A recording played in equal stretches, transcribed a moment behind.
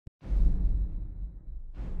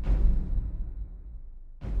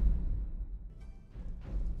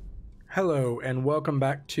Hello and welcome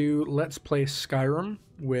back to Let's Play Skyrim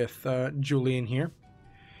with Juillen here.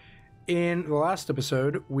 In the last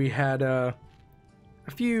episode we had a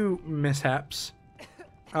few mishaps,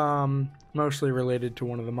 mostly related to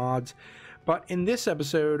one of the mods, but in this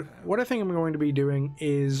episode what I think I'm going to be doing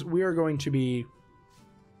is we are going to be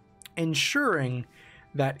ensuring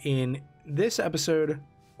that in this episode,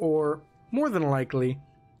 or more than likely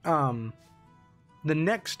the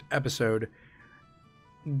next episode,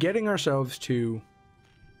 getting ourselves to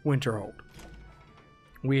Winterhold.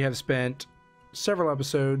 We have spent several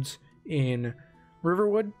episodes in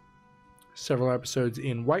Riverwood, several episodes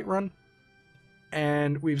in Whiterun,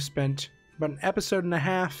 and we've spent about an episode and a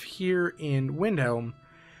half here in Windhelm,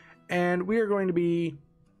 and we are going to be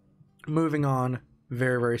moving on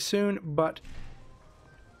very soon, but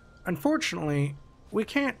unfortunately we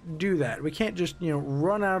can't do that. We can't just,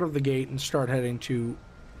 run out of the gate and start heading to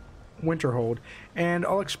Winterhold, and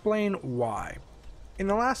I'll explain why. In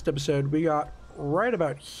the last episode we got right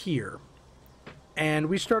about here and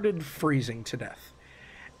we started freezing to death,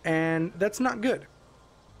 and that's not good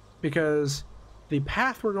because the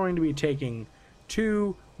path we're going to be taking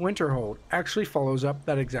to Winterhold actually follows up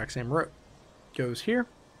that exact same road. It goes here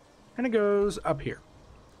and it goes up here,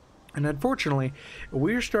 and unfortunately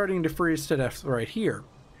we're starting to freeze to death right here.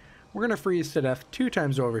 We're going to freeze to death 2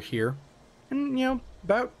 times over here, and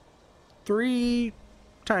about 3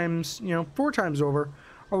 times, 4 times over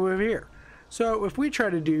all the way over here. So if we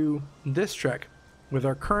try to do this trek with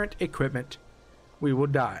our current equipment, we will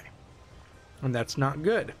die, and that's not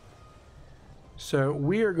good. So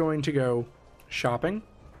we are going to go shopping,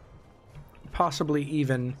 possibly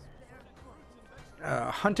even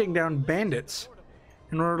hunting down bandits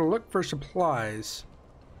in order to look for supplies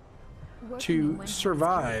to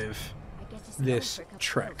survive this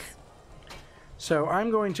trek. So I'm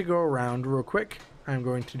going to go around real quick. I'm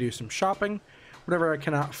going to do some shopping, whatever I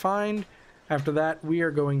cannot find. After that, we are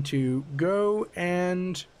going to go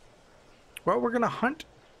and, well, we're going to hunt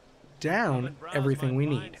down everything we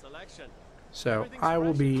need. So I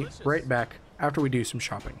will be right back after we do some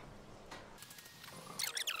shopping.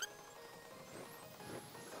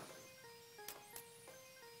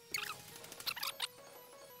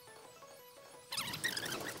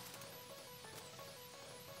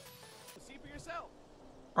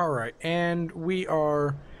 Alright, and we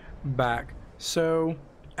are back. So,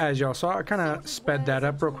 as y'all saw, I kind of sped that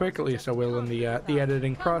up real quick, at least I will in the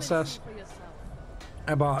editing process.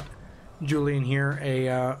 I bought Juillen here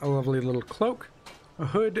a lovely little cloak, a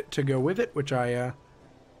hood to go with it, which I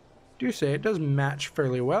do say it does match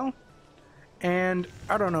fairly well. And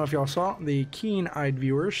I don't know if y'all saw, the keen-eyed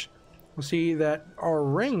viewers will see that our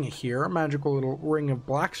ring here, a magical little ring of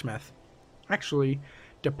blacksmith, actually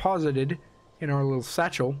deposited in our little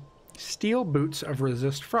satchel steel boots of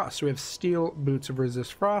resist frost. So we have steel boots of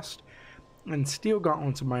resist frost and steel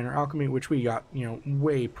gauntlets of minor alchemy, which we got,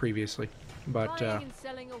 way previously, but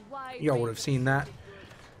y'all would have seen that.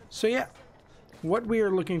 So yeah, what we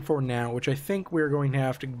are looking for now, which I think we're going to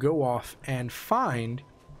have to go off and find,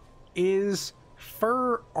 is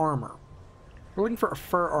fur armor. We're looking for a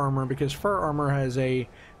fur armor because fur armor has a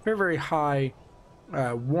very high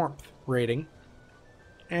warmth rating.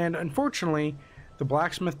 And unfortunately, the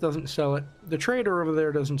blacksmith doesn't sell it, the trader over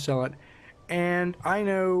there doesn't sell it, and I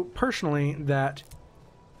know personally that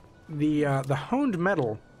the honed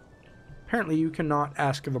metal, apparently you cannot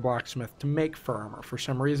ask of a blacksmith to make fur armor. For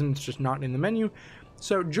some reason, it's just not in the menu.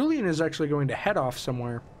 So Juillen is actually going to head off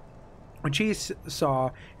somewhere, which he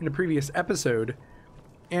saw in a previous episode,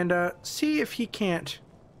 and see if he can't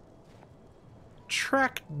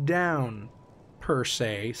track down, per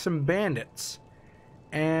se, some bandits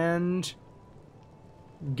and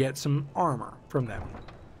get some armor from them.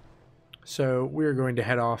 So we're going to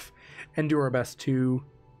head off and do our best to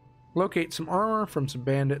locate some armor from some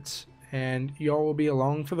bandits, and y'all will be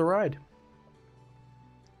along for the ride.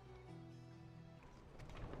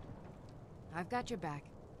 I've got your back.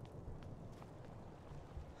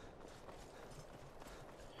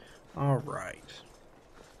 Alright.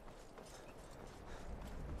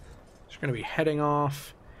 Just going to be heading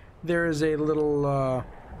off. There is a little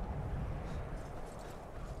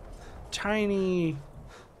tiny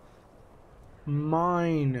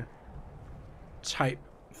mine type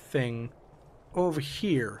thing over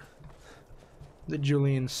here that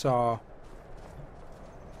Juillen saw,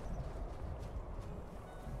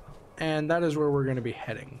 and that is where we're going to be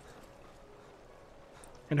heading.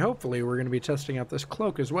 And hopefully we're going to be testing out this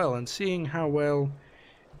cloak as well and seeing how well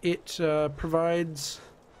it provides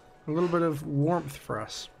a little bit of warmth for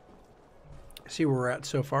us. See where we're at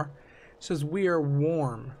so far. It says we are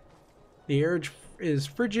warm. The is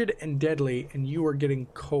frigid and deadly, and you are getting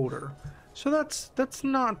colder. So that's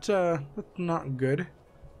not good.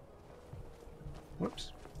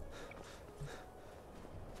 Whoops.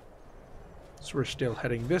 So we're still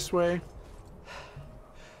heading this way.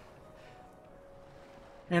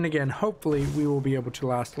 And again, hopefully we will be able to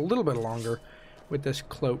last a little bit longer with this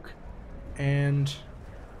cloak. And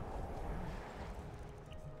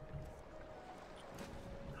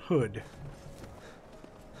hood.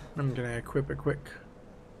 I'm gonna equip a quick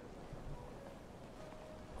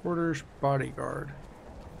quarters bodyguard.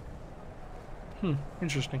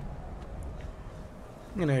 Interesting.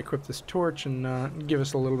 I'm gonna equip this torch and give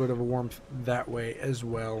us a little bit of a warmth that way as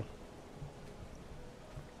well.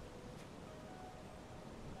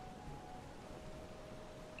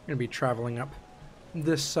 I'm gonna be traveling up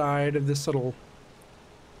this side of this little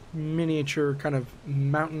miniature kind of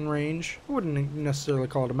mountain range. I wouldn't necessarily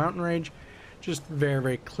call it a mountain range, just very,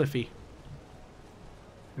 very cliffy.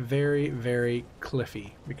 Very, very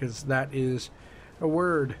cliffy, because that is a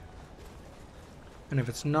word. And if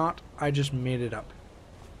it's not, I just made it up.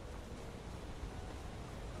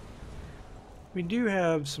 We do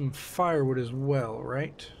have some firewood as well,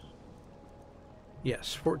 right?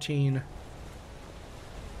 Yes, 14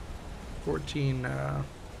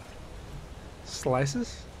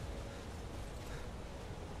 slices?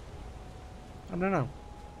 I don't know.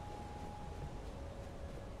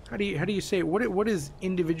 How do you say what is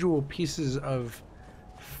individual pieces of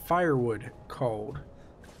firewood called?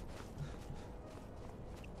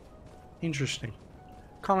 Interesting.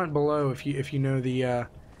 Comment below if you know the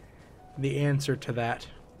answer to that.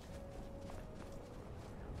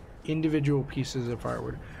 Individual pieces of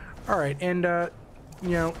firewood. All right, and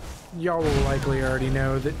you know, y'all will likely already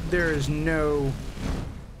know that there is no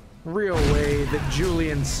real way that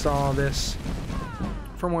Juillen saw this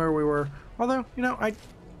from where we were. Although, you know, I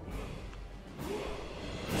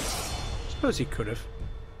suppose he could have.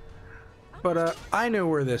 But I know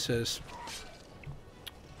where this is.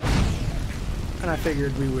 And I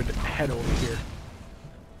figured we would head over here.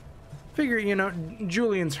 Figure, you know,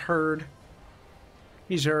 Juillen's heard.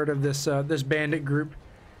 He's heard of this this bandit group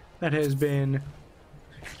that has been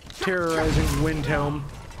terrorizing Windhelm.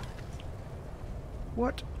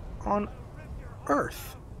 What on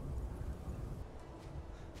earth?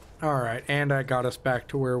 Alright, and I got us back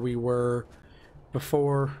to where we were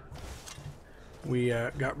before we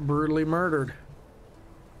got brutally murdered.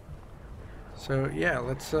 So yeah,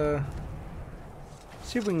 let's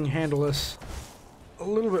see if we can handle this a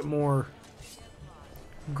little bit more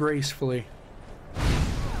gracefully.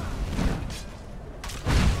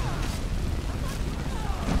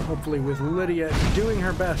 Hopefully with Lydia doing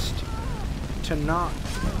her best to not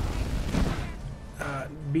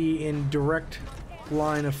be in direct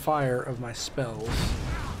line of fire of my spells.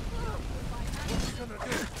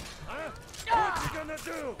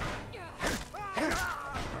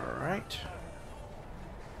 Alright.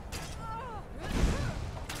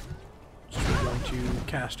 So we're going to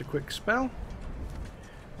cast a quick spell.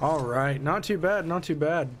 Alright, not too bad, not too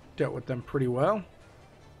bad. Dealt with them pretty well.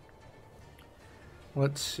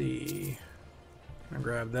 Let's see. I'm gonna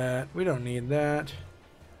grab that. We don't need that.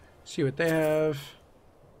 See what they have.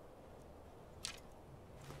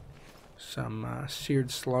 Some seared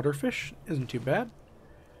slaughterfish. Isn't too bad.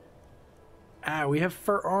 Ah, we have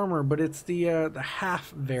fur armor, but it's the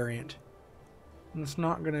half variant. And it's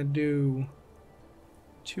not gonna do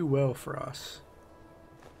too well for us.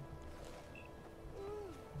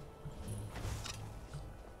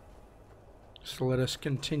 So let us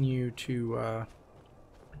continue to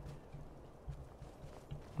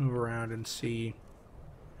move around and see.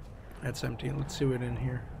 That's empty. Let's see what's in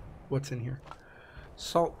here. What's in here?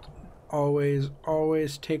 Salt.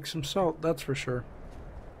 Always take some salt. That's for sure.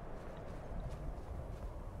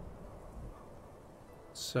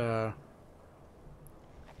 Let's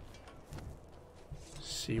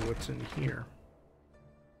see what's in here.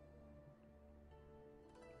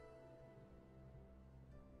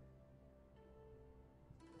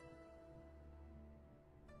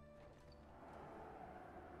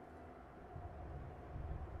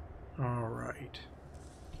 Alright.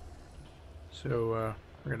 So,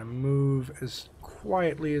 we're gonna move as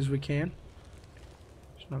quietly as we can.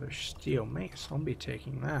 There's another steel mace. I'll be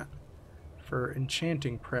taking that for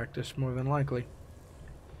enchanting practice, more than likely.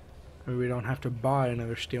 Maybe we don't have to buy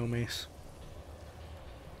another steel mace.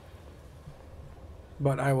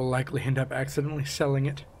 But I will likely end up accidentally selling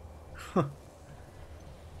it.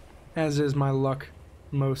 As is my luck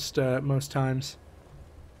most times.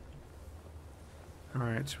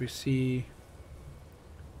 Alright, so we see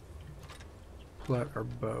pull out our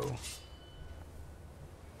bow.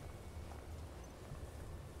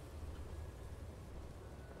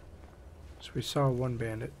 So we saw one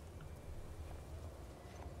bandit.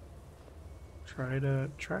 Try to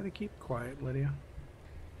keep quiet, Lydia.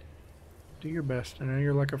 Do your best. I know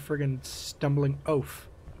you're like a friggin' stumbling oaf.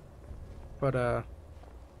 But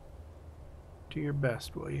do your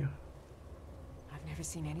best, will you? I've never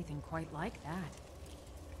seen anything quite like that.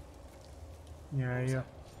 Yeah.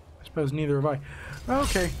 I suppose neither have I.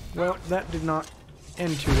 Okay, well, that did not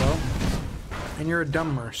end too well. And you're a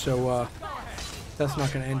dumber, so that's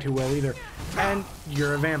not going to end too well either. And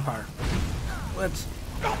you're a vampire. Let's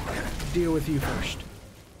deal with you first.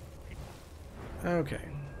 Okay.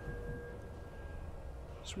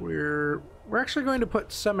 So we're actually going to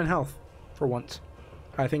put some in health for once.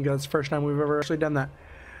 I think that's the first time we've ever actually done that.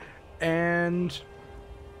 And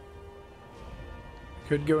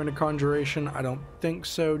could go into conjuration. I don't think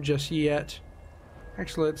so just yet.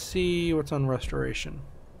 Actually, let's see what's on restoration.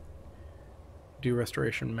 Do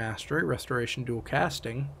restoration mastery, restoration dual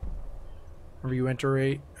casting.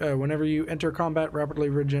 Whenever you enter combat, rapidly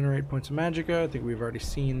regenerate points of magicka. I think we've already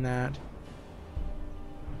seen that.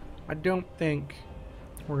 I don't think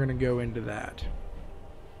we're gonna go into that.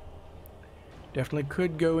 Definitely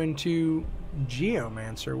could go into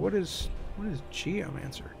Geomancer. What is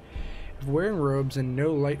Geomancer? If wearing robes and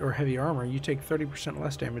no light or heavy armor, you take 30%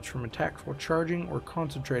 less damage from attacks while charging or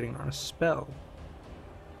concentrating on a spell.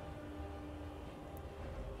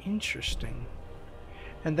 Interesting.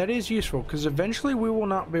 And that is useful, because eventually we will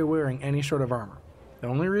not be wearing any sort of armor. The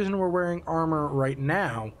only reason we're wearing armor right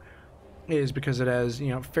now is because it has, you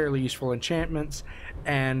know, fairly useful enchantments,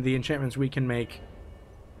 and the enchantments we can make,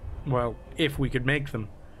 well, if we could make them,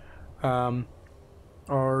 are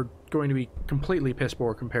going to be completely piss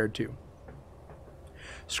poor compared to.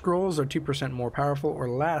 Scrolls are 2% more powerful or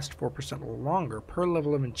last 4% longer per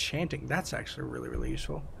level of enchanting. That's actually really, really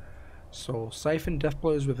useful. Soul Siphon, death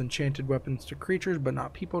blows with enchanted weapons to creatures but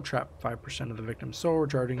not people. Trap 5% of the victim's soul.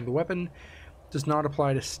 Recharging the weapon does not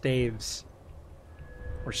apply to staves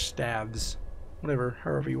or staves, whatever,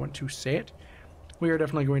 however you want to say it. We are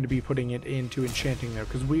definitely going to be putting it into enchanting though,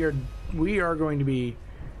 because we are going to be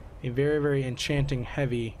a very, very enchanting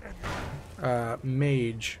heavy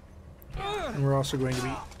mage, and we're also going to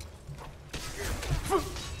be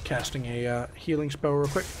casting a healing spell real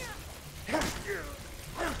quick.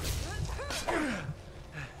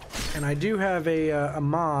 And I do have a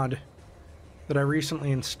mod that I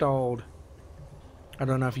recently installed. I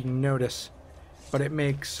don't know if you can notice, but it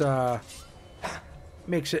makes it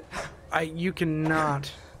you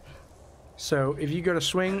cannot. So if you go to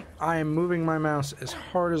swing, I am moving my mouse as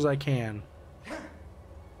hard as I can,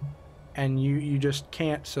 and you just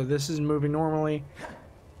can't. So this is moving normally,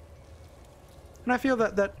 and I feel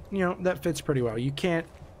that you know, that fits pretty well. You can't,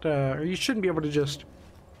 or you shouldn't be able to just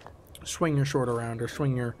swing your sword around or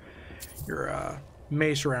swing your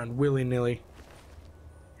mace around willy-nilly.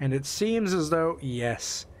 And it seems as though,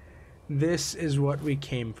 yes, this is what we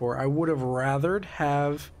came for. I would have rathered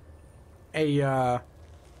have a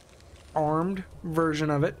armed version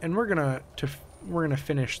of it, and we're gonna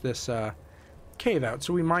finish this cave out,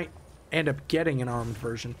 so we might end up getting an armed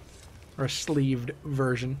version or a sleeved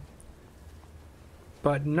version.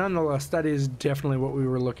 But nonetheless, that is definitely what we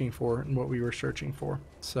were looking for and what we were searching for.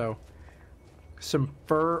 So, some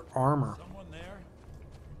fur armor.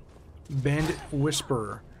 Bandit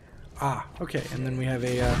Whisperer. Ah, okay, and then we have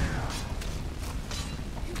an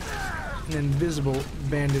invisible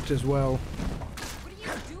bandit as well.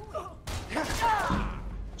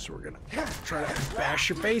 So we're gonna try to bash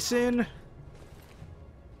your face in.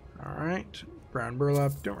 Alright, brown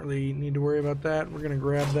burlap, don't really need to worry about that. We're gonna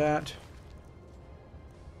grab that.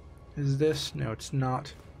 Is this? No, it's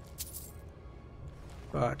not.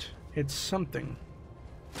 But it's something.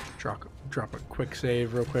 Drop a quick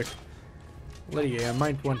save real quick. Lydia, I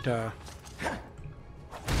might want to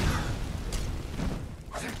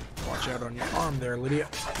watch out on your arm there, Lydia.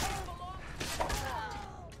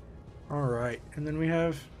 Alright, and then we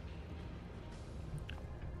have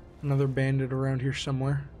another bandit around here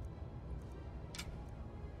somewhere.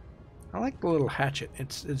 I like the little hatchet.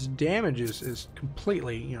 Its damage is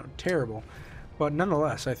completely, you know, terrible, but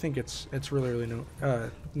nonetheless, I think it's really, really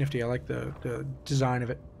nifty. I like the design of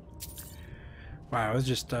it. Wow, I was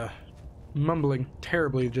just mumbling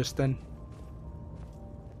terribly just then.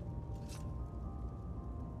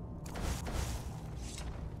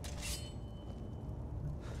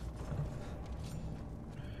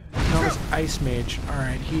 Now this Ice Mage.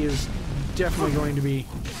 Alright, he is definitely going to be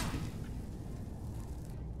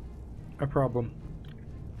a problem.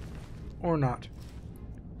 Or not.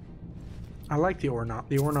 I like the or not.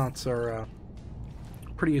 The or nots are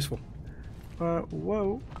pretty useful.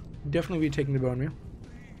 Whoa. Definitely be taking the bone meal.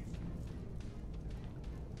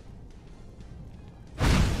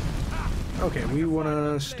 Okay, we want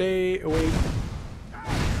to stay away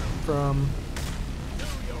from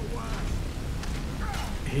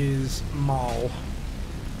his maul.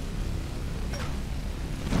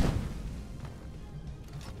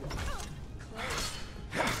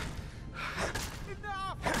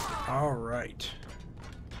 All right.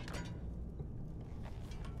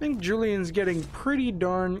 I think Juillen's getting pretty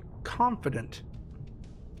darn confident.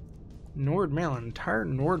 Nord mail, an entire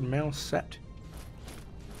Nord mail set.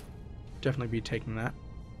 Definitely be taking that.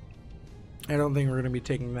 I don't think we're going to be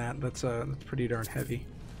taking that. That's pretty darn heavy.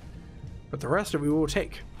 But the rest of it we will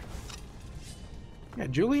take. Yeah,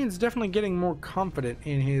 Juillen's definitely getting more confident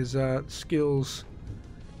in his skills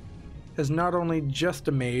as not only just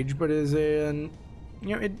a mage, but as an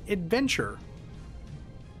adventurer.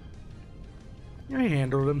 He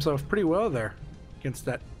handled himself pretty well there against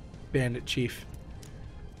that bandit chief.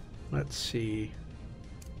 Let's see.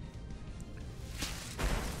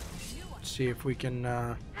 Let's see if we can.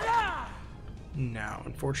 No,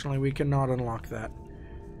 unfortunately, we cannot unlock that.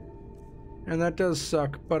 And that does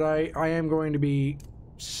suck, but I am going to be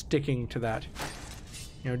sticking to that.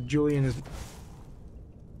 Juillen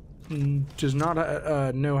does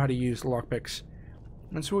not know how to use lockpicks.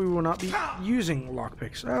 And so we will not be using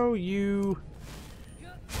lockpicks. Oh, you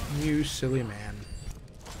silly man.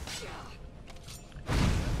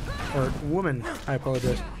 Or woman, I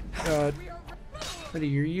apologize. Buddy,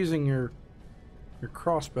 you're using your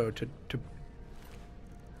crossbow to...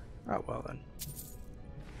 Oh, well then.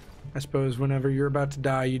 I suppose whenever you're about to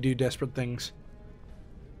die, you do desperate things.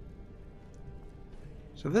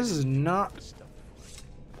 So this is not...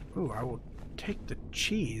 Ooh, I will take the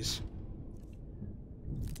cheese.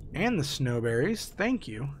 And the snowberries, thank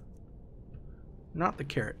you. Not the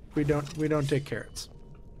carrot. We don't take carrots.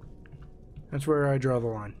 That's where I draw the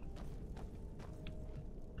line.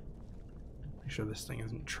 Make sure this thing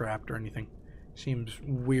isn't trapped or anything. Seems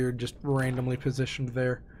weird, just randomly positioned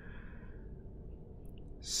there.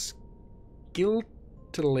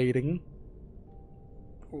 Skiltilating.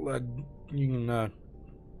 You can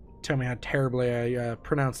tell me how terribly I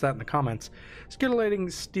pronounce that in the comments.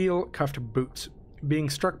 Skiltilating steel cuffed boots.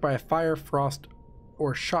 Being struck by a fire, frost,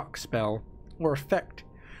 or shock spell or effect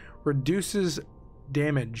reduces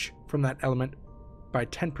damage from that element by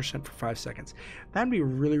 10% for 5 seconds. That'd be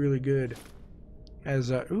really, really good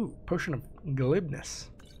as ooh, potion of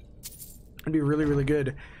glibness. It'd be really, really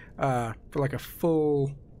good for like a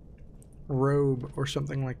full robe or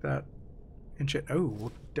something like that. And shit. Oh,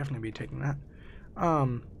 we'll definitely be taking that.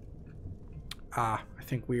 I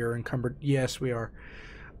think we are encumbered. Yes, we are.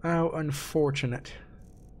 Oh, unfortunate.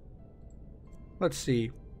 Let's see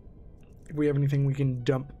if we have anything we can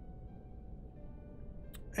dump.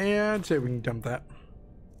 And I'd say we can dump that.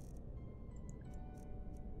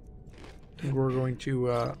 I think we're going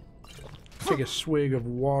to take a swig of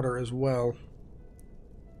water as well.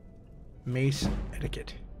 Mace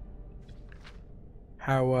etiquette.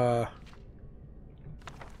 How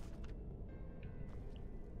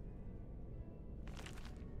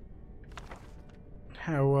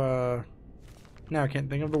now I can't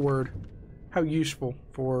think of the word. How useful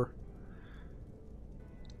for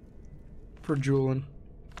Juillen.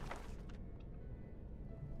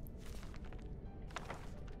 I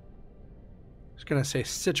was gonna say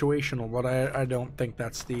situational, but I don't think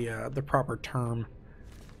that's the proper term.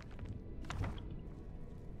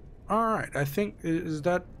 All right, I think is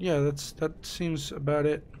that that seems about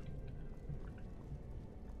it.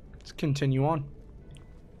 Let's continue on.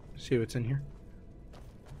 See what's in here.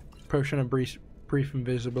 Potion of brief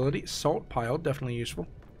invisibility. Salt pile, definitely useful.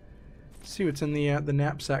 See what's in the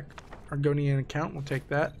knapsack. Argonian account, we'll take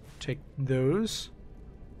that. Take those.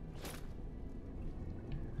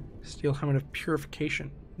 Steel helmet of purification.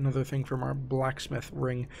 Another thing from our blacksmith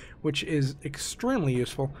ring, which is extremely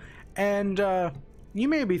useful. And you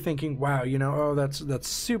may be thinking, wow, oh, that's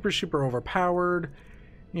super overpowered.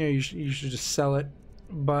 You should just sell it.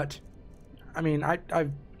 But I mean,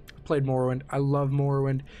 I've played Morrowind. I love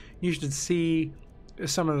Morrowind. You should see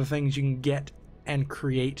some of the things you can get and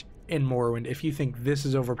create in Morrowind. If you think this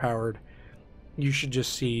is overpowered, you should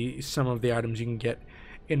just see some of the items you can get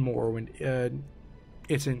in Morrowind.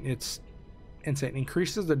 It's insane.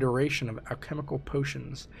 Increases the duration of alchemical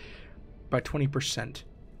potions by 20%.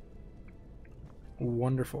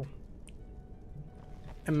 Wonderful.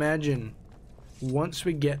 Imagine once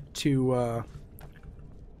we get to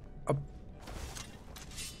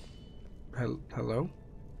hello?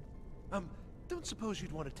 Don't suppose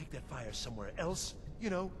you'd want to take that fire somewhere else?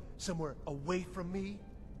 Somewhere away from me?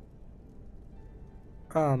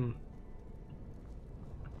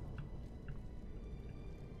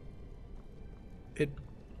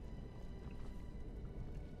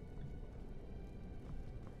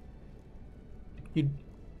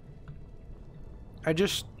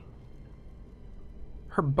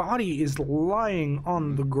 Her body is lying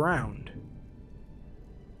on the ground.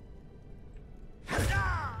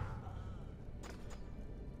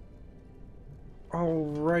 All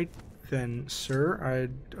right then, sir.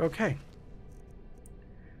 Okay.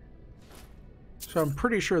 So I'm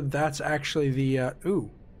pretty sure that's actually the,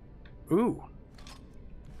 ooh.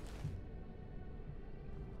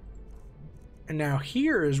 And now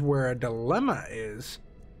here is where a dilemma is.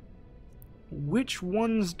 Which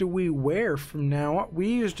ones do we wear from now on? We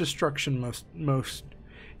use destruction most.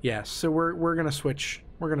 Yes, so we're gonna switch.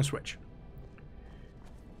 We're gonna switch.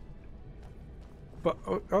 But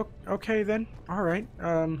okay then. All right.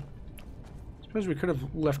 Suppose we could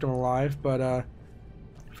have left him alive, but I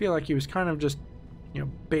feel like he was kind of just, you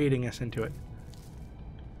know, baiting us into it.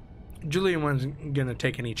 Juillen wasn't gonna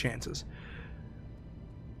take any chances.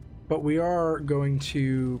 But we are going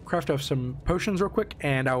to craft up some potions real quick,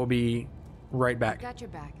 and I will be right back. Got your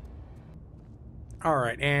back. All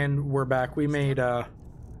right, and we're back. We made a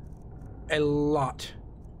lot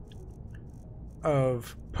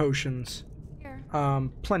of potions. Here.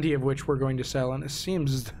 Plenty of which we're going to sell, and it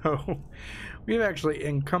seems as though we've actually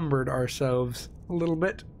encumbered ourselves a little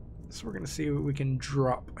bit. So we're going to see what we can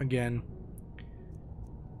drop again.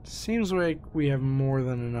 Seems like we have more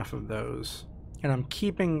than enough of those. And I'm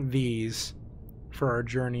keeping these for our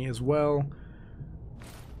journey as well.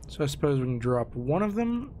 So I suppose we can drop one of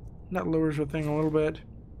them. That lowers the thing a little bit.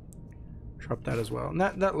 Drop that as well. And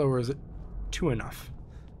that lowers it to enough.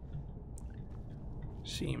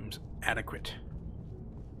 Seems adequate.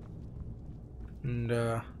 And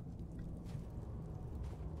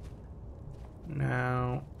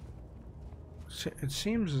now it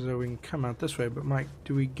seems as though we can come out this way, but Mike,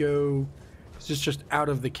 do we go, is this just out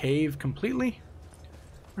of the cave completely?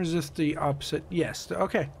 Or is this the opposite? Yes,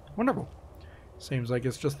 okay, wonderful. Seems like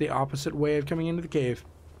it's just the opposite way of coming into the cave.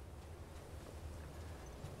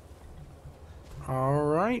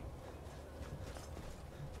 Alright.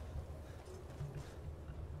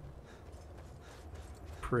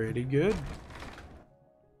 Pretty good.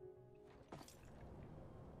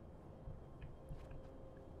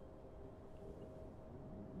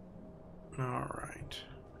 Alright.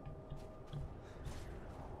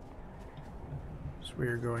 So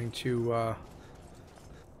we're going to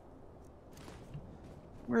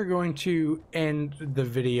end the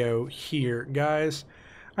video here, guys.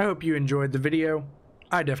 I hope you enjoyed the video.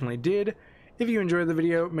 I definitely did. If you enjoyed the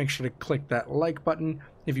video, make sure to click that like button.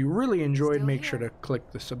 If you really enjoyed, make sure to click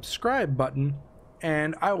the subscribe button.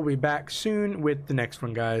 And I will be back soon with the next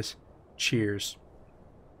one, guys. Cheers.